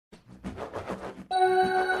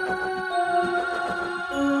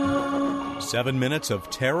7 minutes of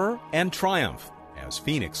terror and triumph as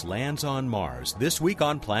Phoenix lands on Mars this week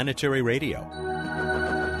on Planetary Radio.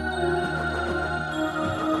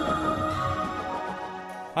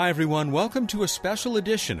 Hi everyone, welcome to a special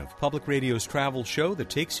edition of Public Radio's travel show that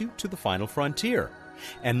takes you to the final frontier,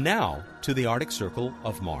 and now to the Arctic Circle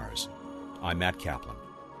of Mars. I'm Matt Kaplan.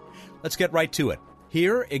 Let's get right to it.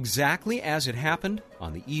 Here, exactly as it happened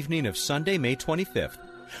on the evening of Sunday, May 25th,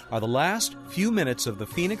 are the last few minutes of the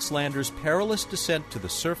Phoenix lander's perilous descent to the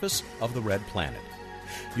surface of the red planet.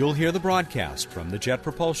 You'll hear the broadcast from the Jet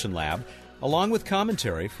Propulsion Lab, along with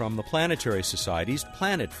commentary from the Planetary Society's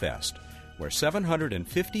Planet Fest, where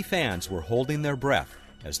 750 fans were holding their breath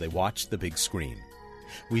as they watched the big screen.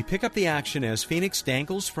 We pick up the action as Phoenix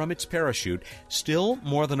dangles from its parachute, still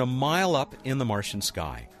more than a mile up in the Martian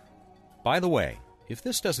sky. By the way, if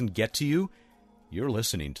this doesn't get to you, you're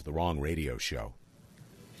listening to the wrong radio show.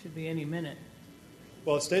 Should be any minute.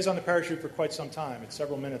 Well, it stays on the parachute for quite some time. It's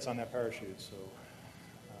several minutes on that parachute, so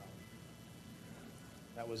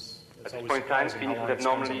At this point in time, Phoenix would have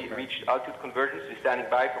normally reached altitude convergence. We're standing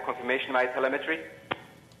by for confirmation via telemetry.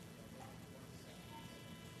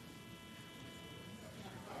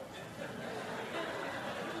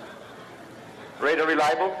 Radar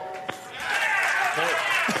reliable. Okay.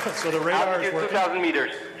 So the radar is working. 2,000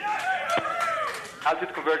 meters.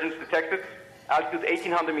 Altitude convergence detected. Altitude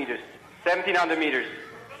 1,800 meters, 1,700 meters,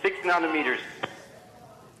 1,600 meters.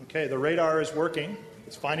 Okay, the radar is working.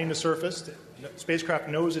 It's finding the surface. The spacecraft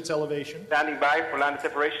knows its elevation. Standing by for landed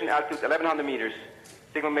separation, altitude 1,100 meters.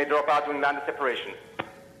 Signal may drop out during landed separation.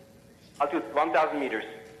 Altitude 1,000 meters.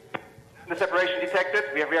 The separation detected.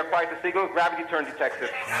 We have reacquired the signal. Gravity turn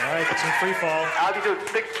detected. All right, it's in free fall. Altitude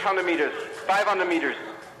 600 meters, 500 meters,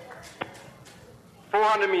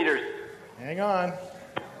 400 meters. Hang on.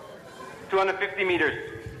 250 meters,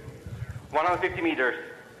 150 meters,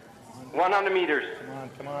 100 meters.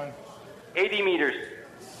 Come on. 80 meters,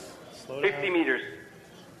 Slow 50 down. meters.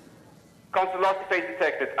 Constant velocity phase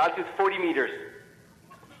detected. Altitude 40 meters,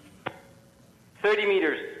 30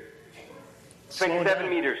 meters, Slow 27 down.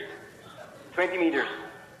 meters, 20 meters,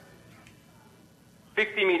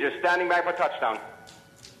 50 meters. Standing by for touchdown.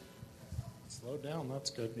 Slow down. That's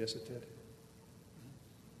good. Yes, it did.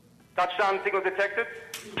 Touchdown signal detected.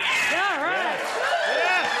 Yeah, all right.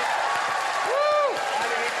 Yes. Woo!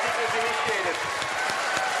 Landing sequence initiated.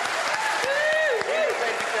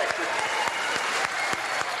 Phase detected.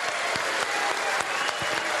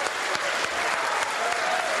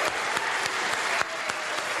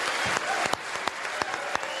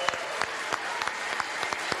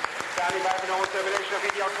 Standing by for normal termination of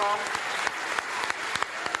EDR comm.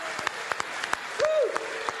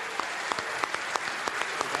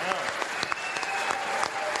 Down.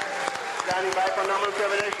 Standing by for normal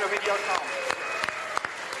termination of EDR comm.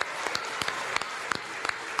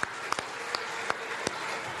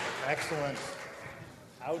 Excellent.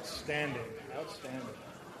 Outstanding.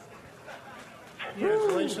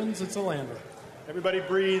 Congratulations, it's a lander. Everybody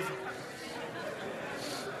breathe.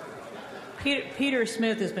 Peter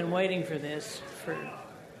Smith has been waiting for this for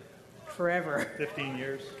forever. 15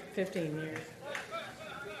 years. 15 years.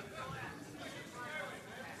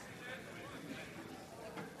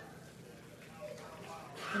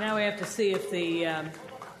 Now we have to see if the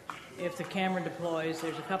camera deploys.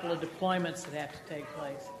 There's a couple of deployments that have to take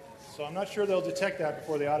place. So I'm not sure they'll detect that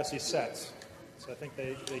before the Odyssey sets. So I think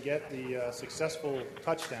they get the successful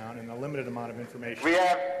touchdown and a limited amount of information. We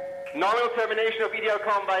have nominal termination of EDR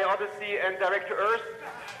comm by Odyssey and direct to Earth.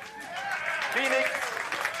 Phoenix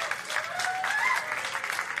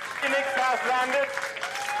has landed.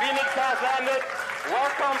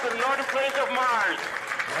 Welcome to the northern plains of Mars.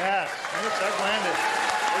 Yes, Phoenix has landed.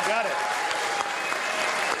 We got it.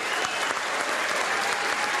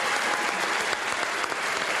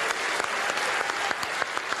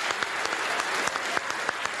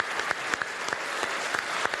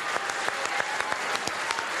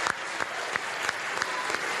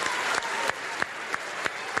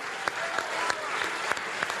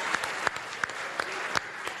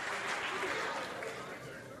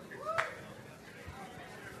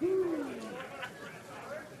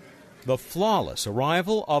 The flawless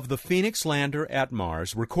arrival of the Phoenix lander at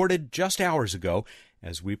Mars, recorded just hours ago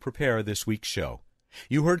as we prepare this week's show.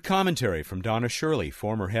 You heard commentary from Donna Shirley,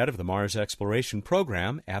 former head of the Mars Exploration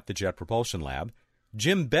Program at the Jet Propulsion Lab,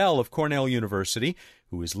 Jim Bell of Cornell University,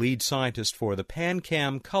 who is lead scientist for the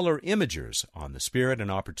PanCam color imagers on the Spirit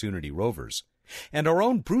and Opportunity rovers, and our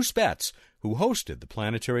own Bruce Betts, who hosted the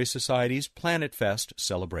Planetary Society's Planet Fest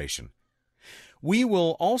celebration. We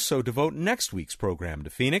will also devote next week's program to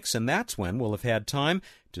Phoenix, and that's when we'll have had time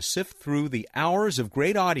to sift through the hours of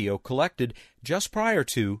great audio collected just prior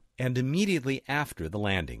to and immediately after the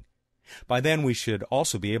landing. By then, we should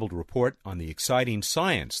also be able to report on the exciting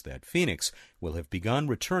science that Phoenix will have begun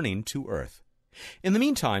returning to Earth. In the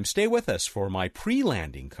meantime, stay with us for my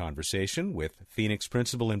pre-landing conversation with Phoenix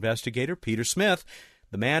Principal Investigator Peter Smith,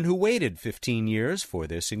 the man who waited 15 years for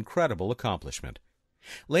this incredible accomplishment.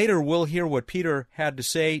 Later, we'll hear what Peter had to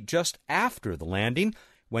say just after the landing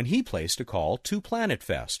when he placed a call to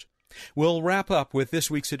PlanetFest. We'll wrap up with this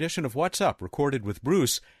week's edition of What's Up, recorded with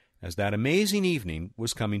Bruce, as that amazing evening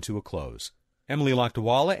was coming to a close. Emily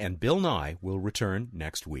Lakdawalla and Bill Nye will return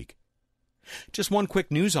next week. Just one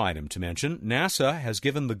quick news item to mention. NASA has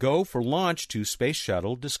given the go for launch to Space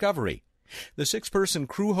Shuttle Discovery. The 6-person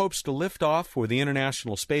crew hopes to lift off for the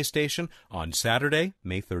International Space Station on Saturday,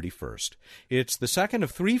 May 31st. It's the second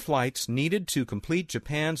of 3 flights needed to complete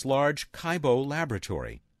Japan's large Kaibo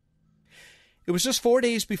laboratory. It was just 4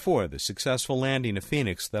 days before the successful landing of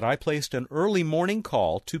Phoenix that I placed an early morning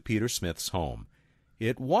call to Peter Smith's home.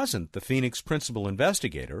 It wasn't the Phoenix principal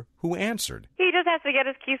investigator who answered. He just has to get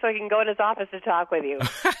his key so he can go in his office to talk with you.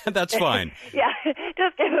 That's fine. Yeah,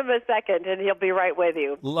 just give him a second and he'll be right with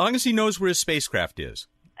you. As long as he knows where his spacecraft is.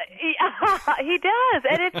 He does,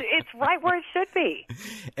 and it's right where it should be.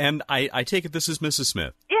 And I take it this is Mrs.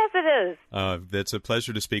 Smith. Yes, it is. It's a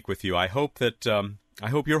pleasure to speak with you. I hope that I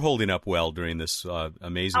hope you're holding up well during this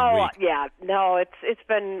amazing week. Oh, yeah. No, it's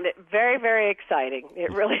been very, very exciting.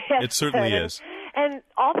 It really has. It certainly is. And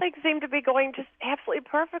all things seem to be going just absolutely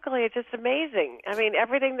perfectly. It's just amazing. I mean,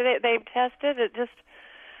 everything that they've tested, it just...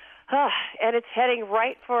 and it's heading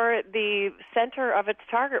right for the center of its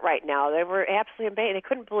target right now. They were absolutely amazed. They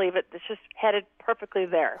couldn't believe it. It's just headed perfectly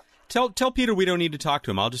there. Tell Peter we don't need to talk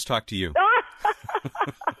to him. I'll just talk to you.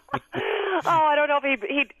 I don't know if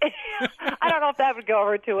I don't know if that would go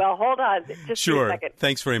over too well. Hold on, just Sure. a second.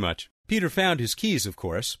 Thanks very much. Peter found his keys, of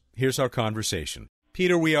course. Here's our conversation.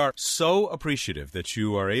 Peter, we are so appreciative that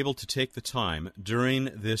you are able to take the time during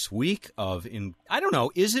this week of, I don't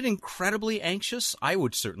know, is it incredibly anxious? I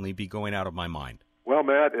would certainly be going out of my mind. Well,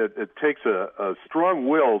 Matt, it takes a strong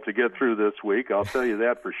will to get through this week. I'll tell you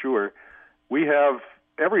that for sure. We have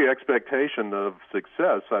every expectation of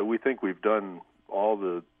success. We think we've done all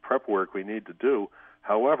the prep work we need to do.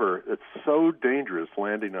 However, it's so dangerous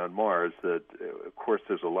landing on Mars that, of course,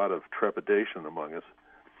 there's a lot of trepidation among us.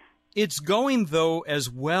 It's going, though, as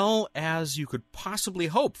well as you could possibly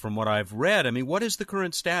hope from what I've read. I mean, what is the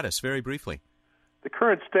current status, very briefly? The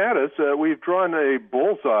current status, we've drawn a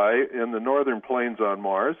bullseye in the northern plains on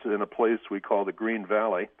Mars in a place we call the Green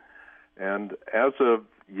Valley. And as of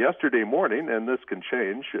yesterday morning, and this can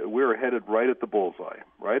change, we're headed right at the bullseye,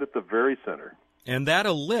 right at the very center. And that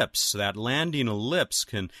ellipse, that landing ellipse,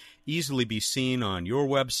 can easily be seen on your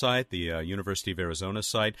website, the University of Arizona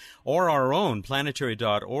site, or our own,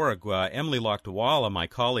 planetary.org. Emily Lakdawalla, my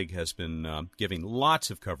colleague, has been giving lots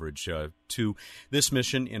of coverage to this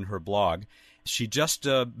mission in her blog. She just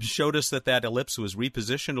showed us that ellipse was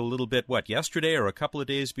repositioned a little bit, yesterday or a couple of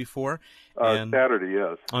days before? Saturday,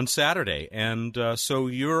 yes. On Saturday. And so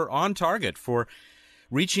you're on target for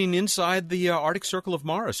reaching inside the Arctic Circle of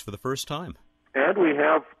Mars for the first time. And we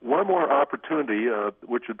have one more opportunity,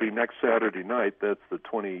 which would be next Saturday night, that's the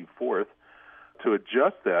 24th, to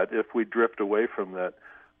adjust that if we drift away from that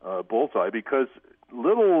bullseye, because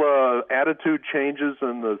little attitude changes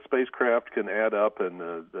in the spacecraft can add up, and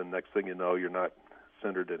the next thing you know, you're not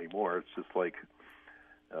centered anymore. It's just like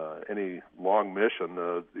any long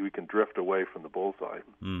mission, we can drift away from the bullseye.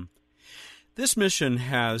 Mm. This mission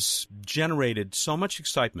has generated so much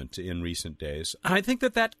excitement in recent days. I think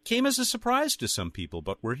that came as a surprise to some people,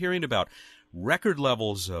 but we're hearing about record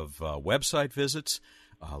levels of website visits,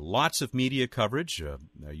 lots of media coverage,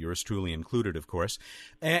 yours truly included, of course,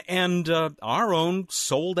 and our own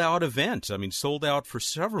sold-out event. I mean, sold out for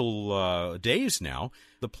several days now,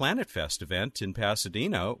 the PlanetFest event in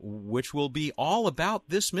Pasadena, which will be all about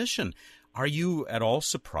this mission. Are you at all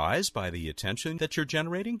surprised by the attention that you're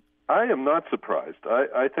generating? I am not surprised.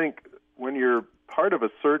 I think when you're part of a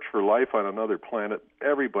search for life on another planet,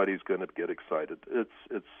 everybody's going to get excited.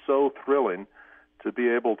 It's so thrilling to be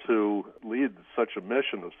able to lead such a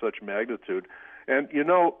mission of such magnitude. And,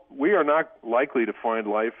 we are not likely to find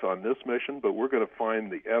life on this mission, but we're going to find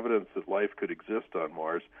the evidence that life could exist on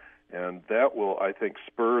Mars. And that will, I think,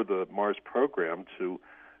 spur the Mars program to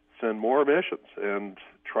send more missions and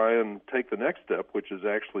try and take the next step, which is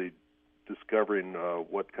actually discovering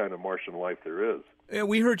what kind of Martian life there is.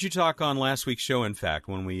 We heard you talk on last week's show, in fact,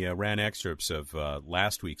 when we ran excerpts of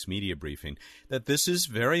last week's media briefing, that this is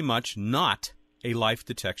very much not a life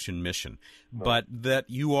detection mission, but that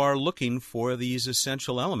you are looking for these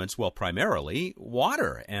essential elements, well, primarily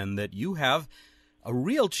water, and that you have a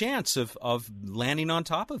real chance of landing on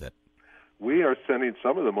top of it. We are sending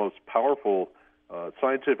some of the most powerful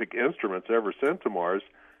scientific instruments ever sent to Mars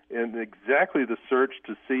in exactly the search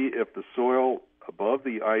to see if the soil above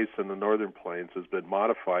the ice in the northern plains has been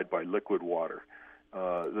modified by liquid water.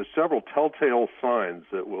 There's several telltale signs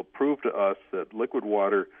that will prove to us that liquid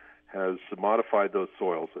water has modified those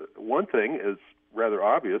soils. One thing is rather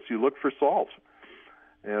obvious. You look for salt.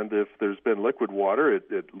 And if there's been liquid water,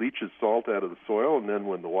 it leaches salt out of the soil, and then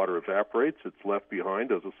when the water evaporates, it's left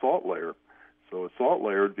behind as a salt layer. So a salt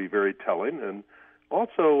layer would be very telling. And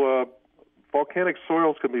also, volcanic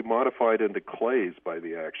soils can be modified into clays by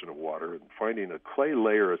the action of water, and finding a clay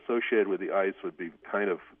layer associated with the ice would be kind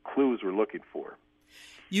of clues we're looking for.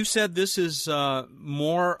 You said this is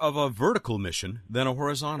more of a vertical mission than a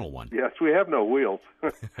horizontal one. Yes, we have no wheels.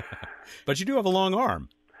 But you do have a long arm.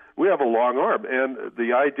 We have a long arm, and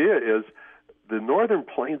the idea is the northern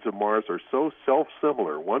plains of Mars are so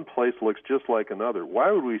self-similar. One place looks just like another.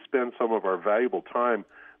 Why would we spend some of our valuable time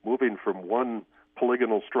moving from one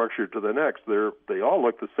polygonal structure to the next? They all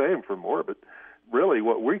look the same from orbit. Really,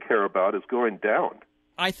 what we care about is going down.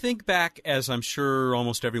 I think back, as I'm sure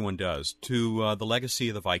almost everyone does, to the legacy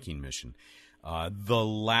of the Viking mission. The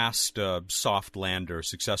last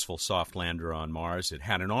successful soft lander on Mars. It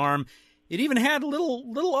had an arm. It even had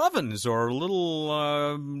little ovens or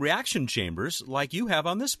little reaction chambers like you have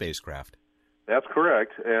on this spacecraft. That's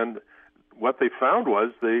correct. And what they found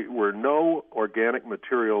was there were no organic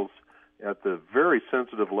materials at the very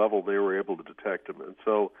sensitive level they were able to detect them. And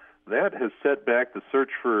so that has set back the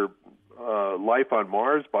search for life on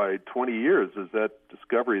Mars by 20 years, is that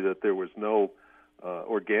discovery that there was no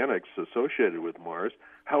organics associated with Mars.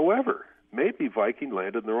 However, maybe Viking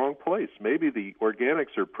landed in the wrong place. Maybe the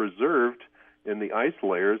organics are preserved in the ice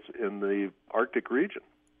layers in the Arctic region.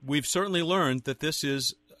 We've certainly learned that this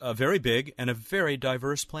is a very big and a very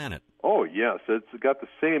diverse planet. Oh, yes. It's got the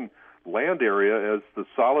same land area as the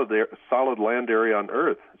solid land area on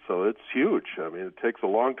Earth, so it's huge. I mean, it takes a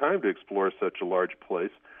long time to explore such a large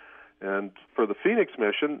place. And for the Phoenix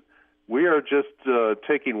mission, we are just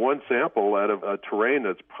taking one sample out of a terrain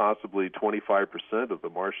that's possibly 25% of the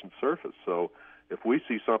Martian surface. So if we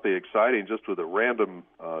see something exciting just with a random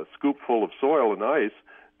scoop full of soil and ice,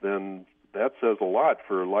 then that says a lot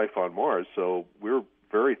for life on Mars. So we're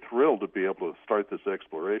very thrilled to be able to start this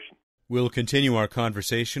exploration. We'll continue our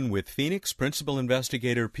conversation with Phoenix Principal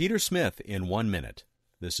Investigator Peter Smith in 1 minute.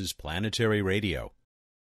 This is Planetary Radio.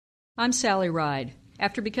 I'm Sally Ride.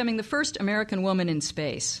 After becoming the first American woman in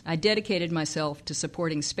space, I dedicated myself to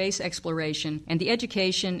supporting space exploration and the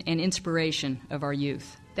education and inspiration of our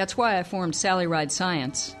youth. That's why I formed Sally Ride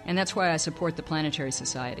Science, and that's why I support the Planetary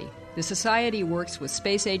Society. The Society works with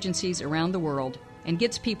space agencies around the world and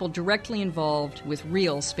gets people directly involved with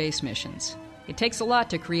real space missions. It takes a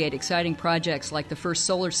lot to create exciting projects like the first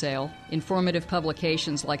solar sail, informative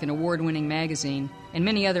publications like an award-winning magazine, and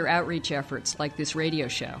many other outreach efforts like this radio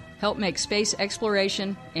show. Help make space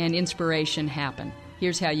exploration and inspiration happen.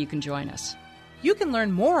 Here's how you can join us. You can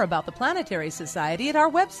learn more about the Planetary Society at our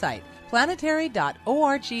website,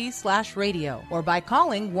 planetary.org/radio, or by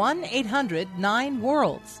calling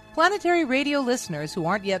 1-800-9-WORLDS. Planetary Radio listeners who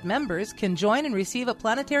aren't yet members can join and receive a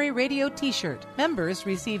Planetary Radio t-shirt. Members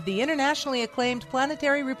receive the internationally acclaimed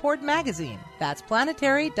Planetary Report magazine. That's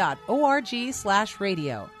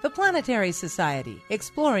planetary.org/radio. The Planetary Society,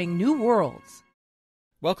 exploring new worlds.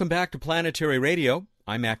 Welcome back to Planetary Radio.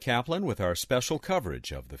 I'm Matt Kaplan with our special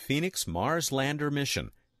coverage of the Phoenix Mars Lander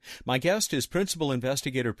mission. My guest is Principal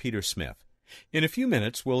Investigator Peter Smith. In a few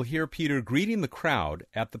minutes, we'll hear Peter greeting the crowd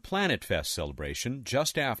at the Planet Fest celebration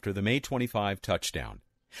just after the May 25 touchdown.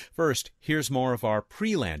 First, here's more of our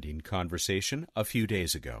pre-landing conversation a few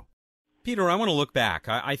days ago. Peter, I want to look back.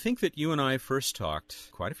 I think that you and I first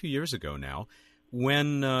talked quite a few years ago now,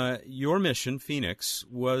 when your mission, Phoenix,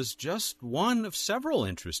 was just one of several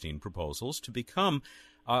interesting proposals to become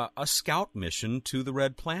a scout mission to the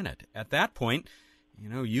Red Planet. At that point,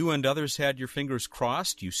 you and others had your fingers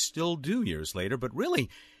crossed. You still do years later, but really,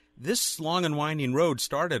 this long and winding road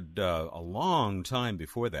started a long time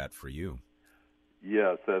before that for you.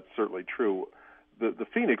 Yes, that's certainly true. The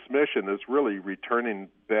Phoenix mission is really returning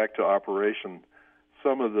back to operation.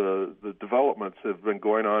 Some of the developments have been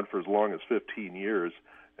going on for as long as 15 years,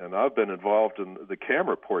 and I've been involved in the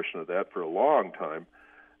camera portion of that for a long time.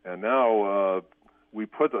 And now we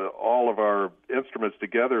put all of our instruments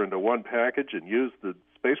together into one package and used the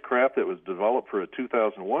spacecraft that was developed for a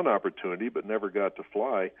 2001 opportunity but never got to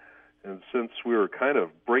fly, And since we were kind of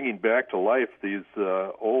bringing back to life these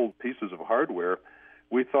old pieces of hardware,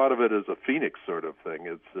 we thought of it as a phoenix sort of thing.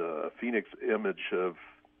 It's a phoenix image of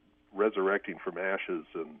resurrecting from ashes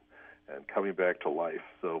and coming back to life.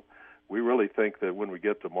 So we really think that when we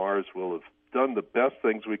get to Mars, we'll have done the best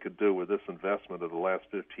things we could do with this investment of the last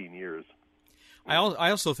 15 years. I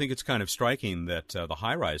also think it's kind of striking that the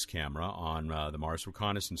HiRISE camera on the Mars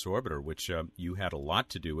Reconnaissance Orbiter, which you had a lot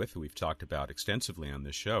to do with, we've talked about extensively on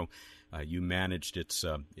this show, you managed its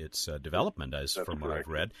development, as That's from what correct.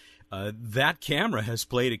 I've read. That camera has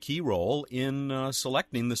played a key role in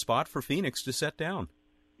selecting the spot for Phoenix to set down.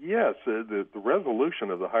 Yes, the resolution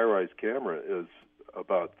of the HiRISE camera is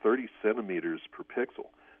about 30 centimeters per pixel.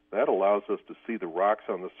 That allows us to see the rocks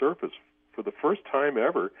on the surface for the first time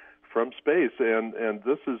ever from space, and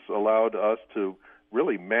this has allowed us to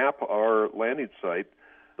really map our landing site,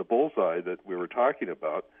 the bullseye that we were talking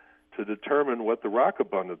about, to determine what the rock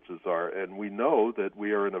abundances are. And we know that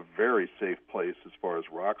we are in a very safe place as far as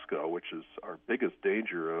rocks go, which is our biggest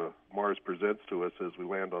danger Mars presents to us as we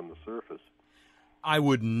land on the surface. I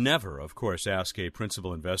would never, of course, ask a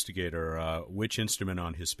principal investigator which instrument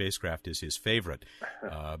on his spacecraft is his favorite,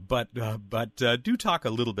 but do talk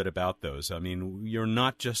a little bit about those. I mean, you're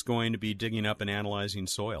not just going to be digging up and analyzing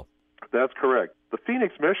soil. That's correct. The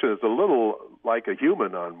Phoenix mission is a little like a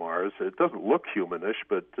human on Mars. It doesn't look humanish,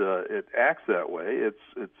 but it acts that way.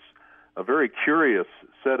 It's a very curious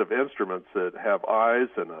set of instruments that have eyes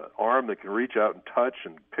and an arm that can reach out and touch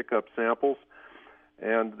and pick up samples.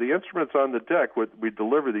 And the instruments on the deck, what we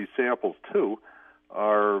deliver these samples to,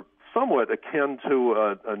 are somewhat akin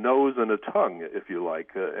to a nose and a tongue, if you like.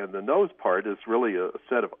 And the nose part is really a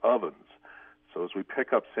set of ovens. So as we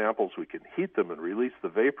pick up samples, we can heat them and release the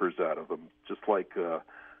vapors out of them, just like the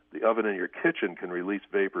oven in your kitchen can release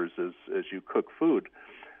vapors as you cook food.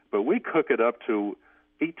 But we cook it up to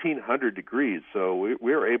 1,800 degrees, so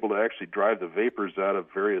we're able to actually drive the vapors out of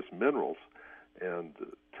various minerals and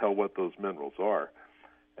tell what those minerals are.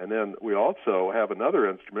 And then we also have another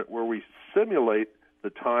instrument where we simulate the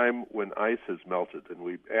time when ice has melted, and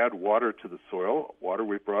we add water to the soil, water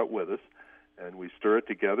we brought with us, and we stir it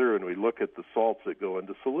together, and we look at the salts that go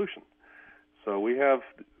into solution. So we have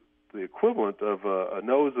the equivalent of a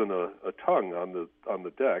nose and a tongue on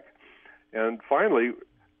the deck. And finally,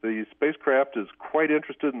 the spacecraft is quite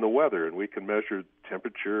interested in the weather, and we can measure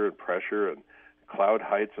temperature and pressure and cloud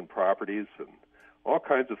heights and properties and all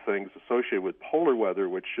kinds of things associated with polar weather,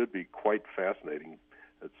 which should be quite fascinating.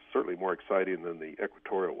 It's certainly more exciting than the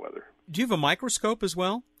equatorial weather. Do you have a microscope as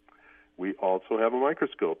well? We also have a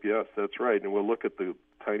microscope, yes, that's right, and we'll look at the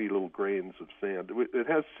tiny little grains of sand. It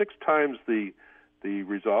has 6 times the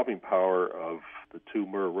resolving power of the 2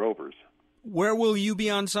 Mir rovers. Where will you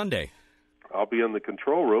be on Sunday? I'll be in the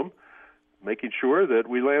control room making sure that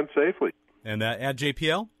we land safely. And at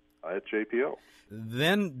JPL? At JPL.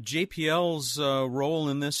 Then JPL's role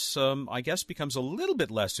in this, I guess, becomes a little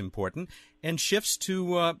bit less important and shifts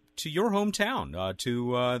to your hometown,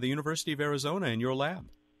 to the University of Arizona and your lab.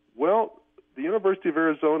 Well, the University of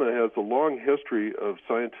Arizona has a long history of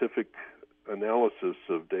scientific analysis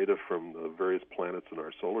of data from the various planets in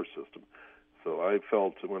our solar system. So I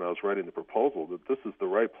felt when I was writing the proposal that this is the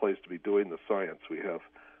right place to be doing the science. We have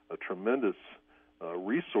a tremendous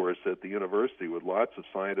resource at the university with lots of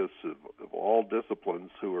scientists of all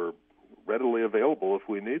disciplines who are readily available if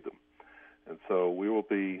we need them. And so we will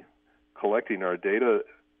be collecting our data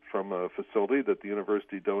from a facility that the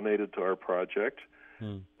university donated to our project.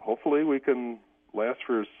 Hopefully we can last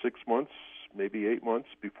for 6 months, maybe 8 months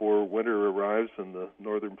before winter arrives in the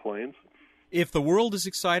northern plains. If the world is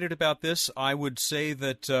excited about this, I would say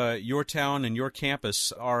that your town and your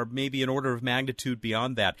campus are maybe an order of magnitude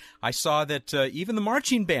beyond that. I saw that even the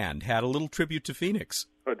marching band had a little tribute to Phoenix.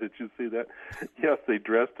 Oh, did you see that? Yes, they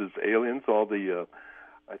dressed as aliens. All the,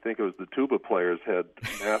 I think it was the tuba players had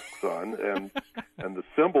masks on, and the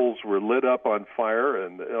cymbals were lit up on fire,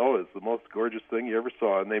 and it's the most gorgeous thing you ever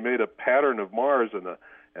saw. And they made a pattern of Mars,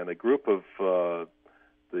 and a group of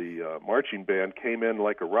the marching band came in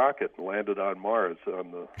like a rocket and landed on Mars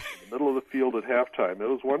in the middle of the field at halftime. It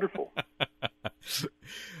was wonderful.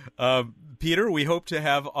 Peter, we hope to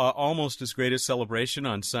have almost as great a celebration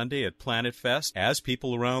on Sunday at Planet Fest as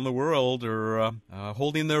people around the world are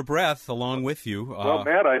holding their breath along with you. Well,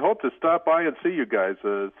 Matt, I hope to stop by and see you guys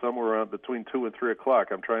somewhere around between 2 and 3 o'clock.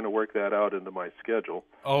 I'm trying to work that out into my schedule.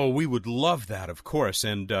 Oh, we would love that, of course.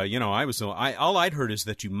 And, all I'd heard is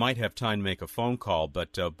that you might have time to make a phone call,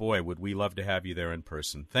 but boy, would we love to have you there in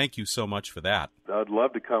person. Thank you so much for that. I'd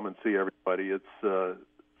love to come and see everybody. It's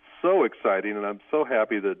so exciting, and I'm so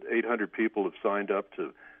happy that 800 people have signed up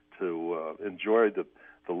to enjoy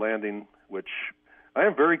the landing, which I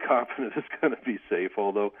am very confident is going to be safe,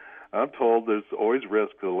 although I'm told there's always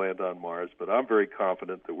risk to land on Mars, but I'm very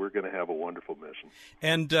confident that we're going to have a wonderful mission.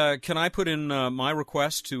 And can I put in my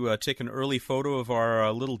request to take an early photo of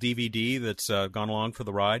our little DVD that's gone along for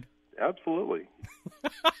the ride? Absolutely.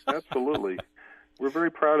 Absolutely. We're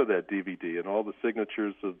very proud of that DVD and all the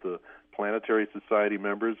signatures of the Planetary Society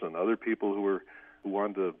members and other people who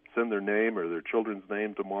wanted to send their name or their children's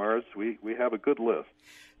name to Mars. We have a good list.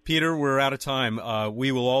 Peter, we're out of time.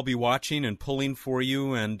 We will all be watching and pulling for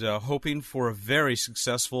you and hoping for a very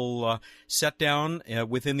successful set-down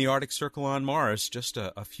within the Arctic Circle on Mars just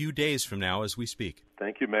a few days from now as we speak.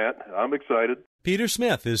 Thank you, Matt. I'm excited. Peter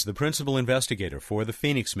Smith is the principal investigator for the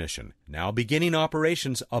Phoenix mission, now beginning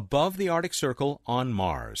operations above the Arctic Circle on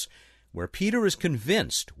Mars, where Peter is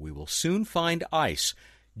convinced we will soon find ice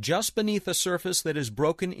just beneath a surface that is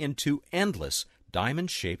broken into endless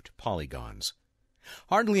diamond-shaped polygons.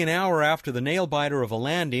 Hardly an hour after the nail-biter of a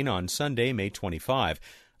landing on Sunday, May 25,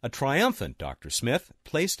 a triumphant Dr. Smith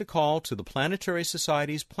placed a call to the Planetary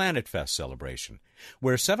Society's Planet Fest celebration,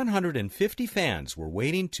 where 750 fans were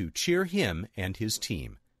waiting to cheer him and his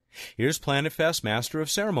team. Here's Planet Fest Master of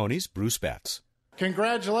Ceremonies, Bruce Betts.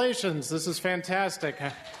 Congratulations. This is fantastic.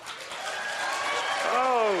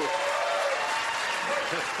 Oh!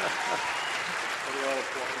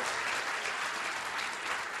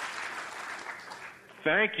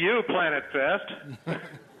 Thank you, Planet Fest.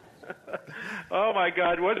 Oh, my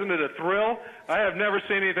God, wasn't it a thrill? I have never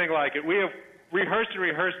seen anything like it. We have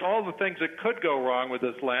rehearsed all the things that could go wrong with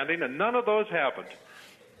this landing, and none of those happened.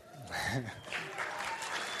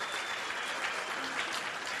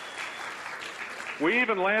 We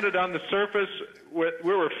even landed on the surface. We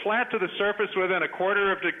were flat to the surface within a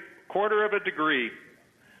quarter of a degree.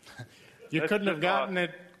 You couldn't have gotten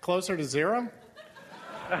it closer to zero?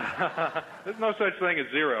 There's no such thing as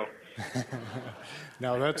zero.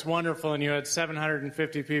 No, that's wonderful, and you had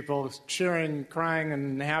 750 people cheering, crying,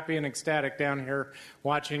 and happy and ecstatic down here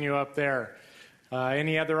watching you up there.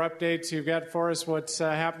 Any other updates you've got for us? What's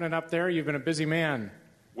happening up there? You've been a busy man.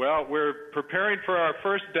 Well, we're preparing for our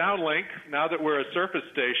first downlink now that we're a surface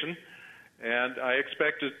station, and I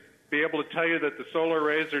expect to be able to tell you that the solar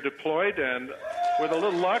arrays are deployed, and with a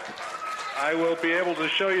little luck, I will be able to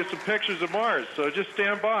show you some pictures of Mars, so just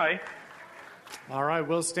stand by. All right,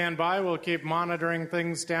 we'll stand by. We'll keep monitoring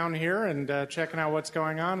things down here and checking out what's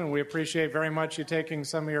going on, and we appreciate very much you taking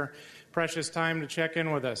some of your precious time to check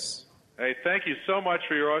in with us. Hey, thank you so much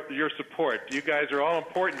for your support. You guys are all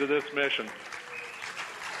important to this mission.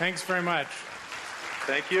 Thanks very much.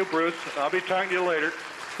 Thank you, Bruce. I'll be talking to you later.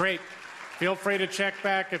 Great. Feel free to check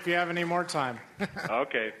back if you have any more time.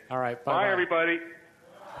 Okay. All right, bye-bye. Bye, everybody.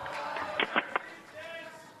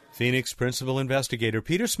 Phoenix Principal Investigator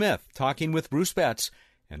Peter Smith talking with Bruce Betts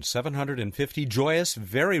and 750 joyous,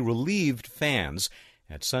 very relieved fans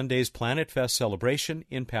at Sunday's Planet Fest celebration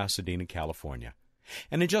in Pasadena, California.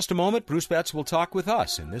 And in just a moment, Bruce Betts will talk with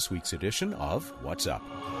us in this week's edition of What's Up?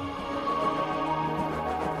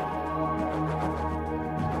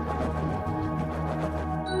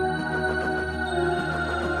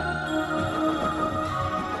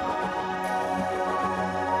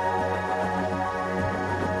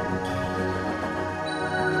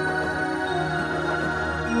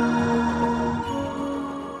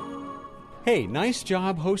 Hey, nice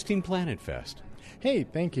job hosting Planet Fest. Hey,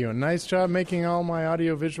 thank you. And nice job making all my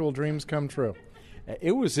audiovisual dreams come true.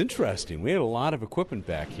 It was interesting. We had a lot of equipment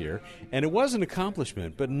back here, and it was an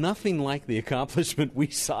accomplishment, but nothing like the accomplishment we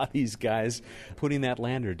saw these guys putting that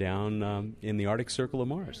lander down in the Arctic Circle of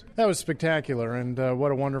Mars. That was spectacular, and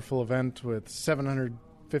what a wonderful event with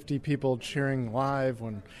 750 people cheering live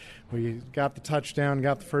when we got the touchdown,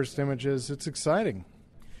 got the first images. It's exciting.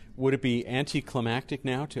 Would it be anticlimactic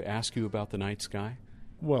now to ask you about the night sky?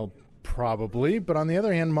 Well, probably, but on the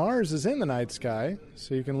other hand, Mars is in the night sky,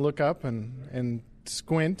 so you can look up and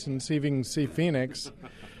squint and see if you can see Phoenix.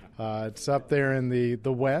 It's up there in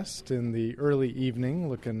the west in the early evening,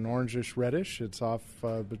 looking orangish reddish. It's off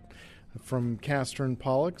from Castor and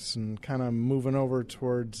Pollux and kind of moving over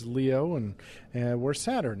towards Leo and where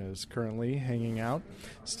Saturn is currently hanging out,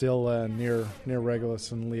 still near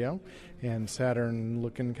Regulus and Leo, and Saturn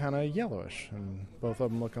looking kind of yellowish, and both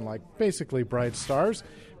of them looking like basically bright stars.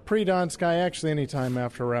 Pre-dawn sky, actually any time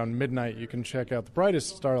after around midnight, you can check out the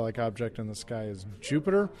brightest star-like object in the sky is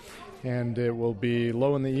Jupiter, and it will be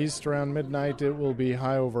low in the east around midnight. It will be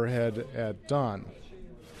high overhead at dawn.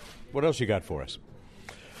 What else you got for us?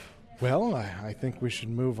 Well, I think we should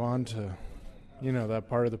move on to that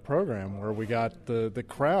part of the program where we got the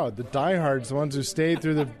crowd, the diehards, the ones who stayed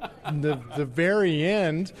through the very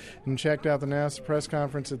end and checked out the NASA press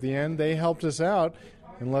conference at the end. They helped us out,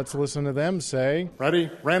 and let's listen to them say, ready?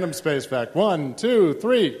 Random space fact. 1, 2,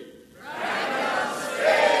 3. Random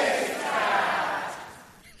space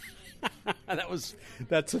fact.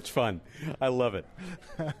 That's such fun. I love it.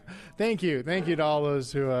 Thank you to all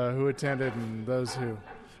those who attended and those who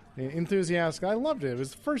enthusiastic. I loved it. It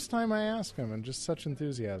was the first time I asked them, and just such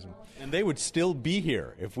enthusiasm. And they would still be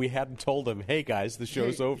here if we hadn't told them, hey, guys, the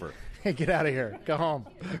show's over. Hey, get out of here. Go home.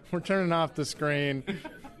 We're turning off the screen.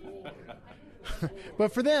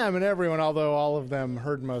 But for them and everyone, although all of them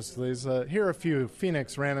heard most of these, here are a few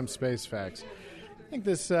Phoenix random space facts. I think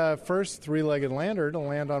this first three-legged lander to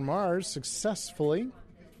land on Mars successfully.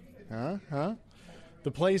 The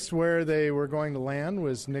place where they were going to land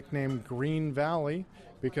was nicknamed Green Valley,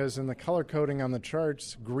 because in the color coding on the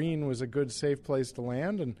charts, green was a good, safe place to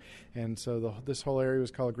land, and so this whole area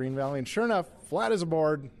was called Green Valley. And sure enough, flat as a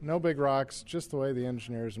board, no big rocks, just the way the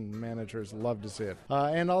engineers and managers love to see it.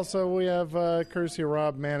 And also we have, courtesy of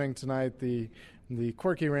Rob Manning tonight, the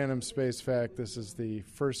quirky random space fact. This is the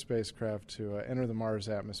first spacecraft to enter the Mars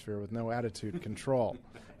atmosphere with no attitude control.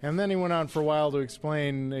 And then he went on for a while to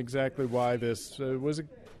explain exactly why this was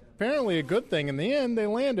apparently a good thing. In the end, they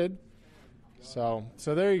landed. So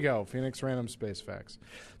there you go, Phoenix Random Space Facts.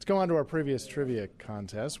 Let's go on to our previous trivia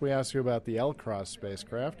contest. We asked you about the L-Cross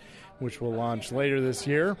spacecraft, which will launch later this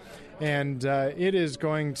year. And it is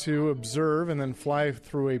going to observe and then fly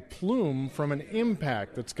through a plume from an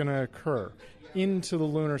impact that's going to occur into the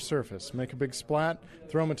lunar surface. Make a big splat,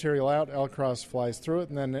 throw material out, L-Cross flies through it,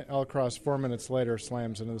 and then L-Cross 4 minutes later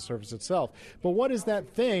slams into the surface itself. But what is that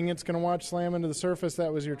thing it's going to watch slam into the surface?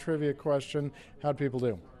 That was your trivia question. How'd people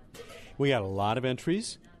do? We got a lot of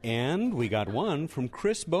entries, and we got one from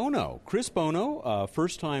Chris Bono. Chris Bono,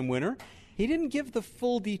 first-time winner. He didn't give the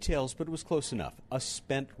full details, but it was close enough. A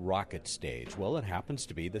spent rocket stage. Well, it happens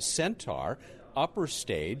to be the Centaur upper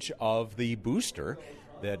stage of the booster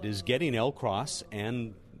that is getting L-Cross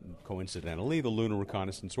and, coincidentally, the Lunar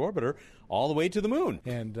Reconnaissance Orbiter all the way to the moon.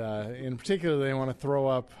 And in particular, they want to throw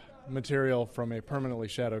up material from a permanently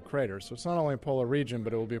shadowed crater. So it's not only a polar region,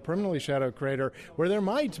 but it will be a permanently shadowed crater where there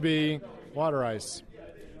might be water ice.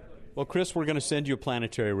 Well, Chris, we're going to send you a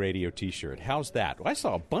Planetary Radio T-shirt. How's that? Well, I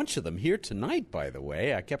saw a bunch of them here tonight, by the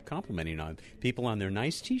way. I kept complimenting on people on their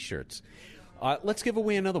nice T-shirts. Let's give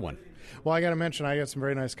away another one. Well, I got to mention, I got some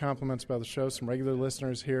very nice compliments about the show. Some regular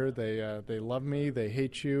listeners here, they love me, they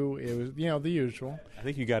hate you. It was, the usual. I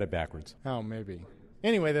think you got it backwards. Oh, maybe.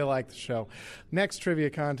 Anyway, they like the show. Next trivia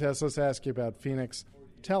contest, let's ask you about Phoenix.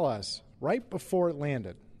 Tell us, right before it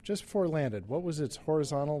landed, just before it landed, what was its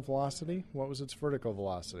horizontal velocity? What was its vertical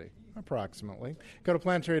velocity? Approximately. Go to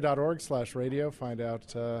planetary.org/radio, find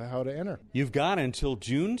out how to enter. You've got until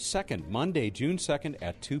June 2nd, Monday, June 2nd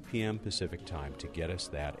at 2 p.m. Pacific time to get us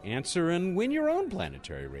that answer and win your own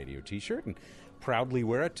Planetary Radio T-shirt and proudly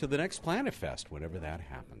wear it to the next Planet Fest, whenever that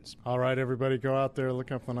happens. All right, everybody, go out there,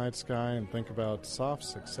 look up the night sky, and think about soft,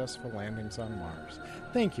 successful landings on Mars.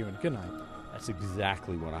 Thank you, and good night. That's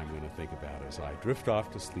exactly what I'm going to think about as I drift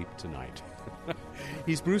off to sleep tonight.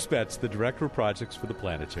 He's Bruce Betts, the Director of Projects for the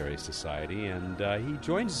Planetary Society, and he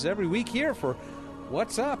joins us every week here for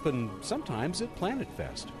What's Up and sometimes at Planet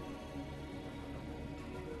Fest.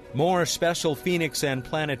 More special Phoenix and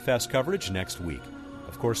Planet Fest coverage next week.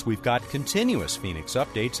 Of course, we've got continuous Phoenix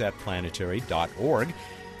updates at planetary.org,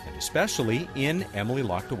 and especially in Emily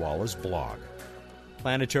Lakdawalla's blog.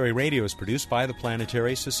 Planetary Radio is produced by the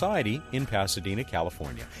Planetary Society in Pasadena,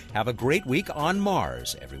 California. Have a great week on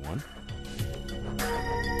Mars, everyone.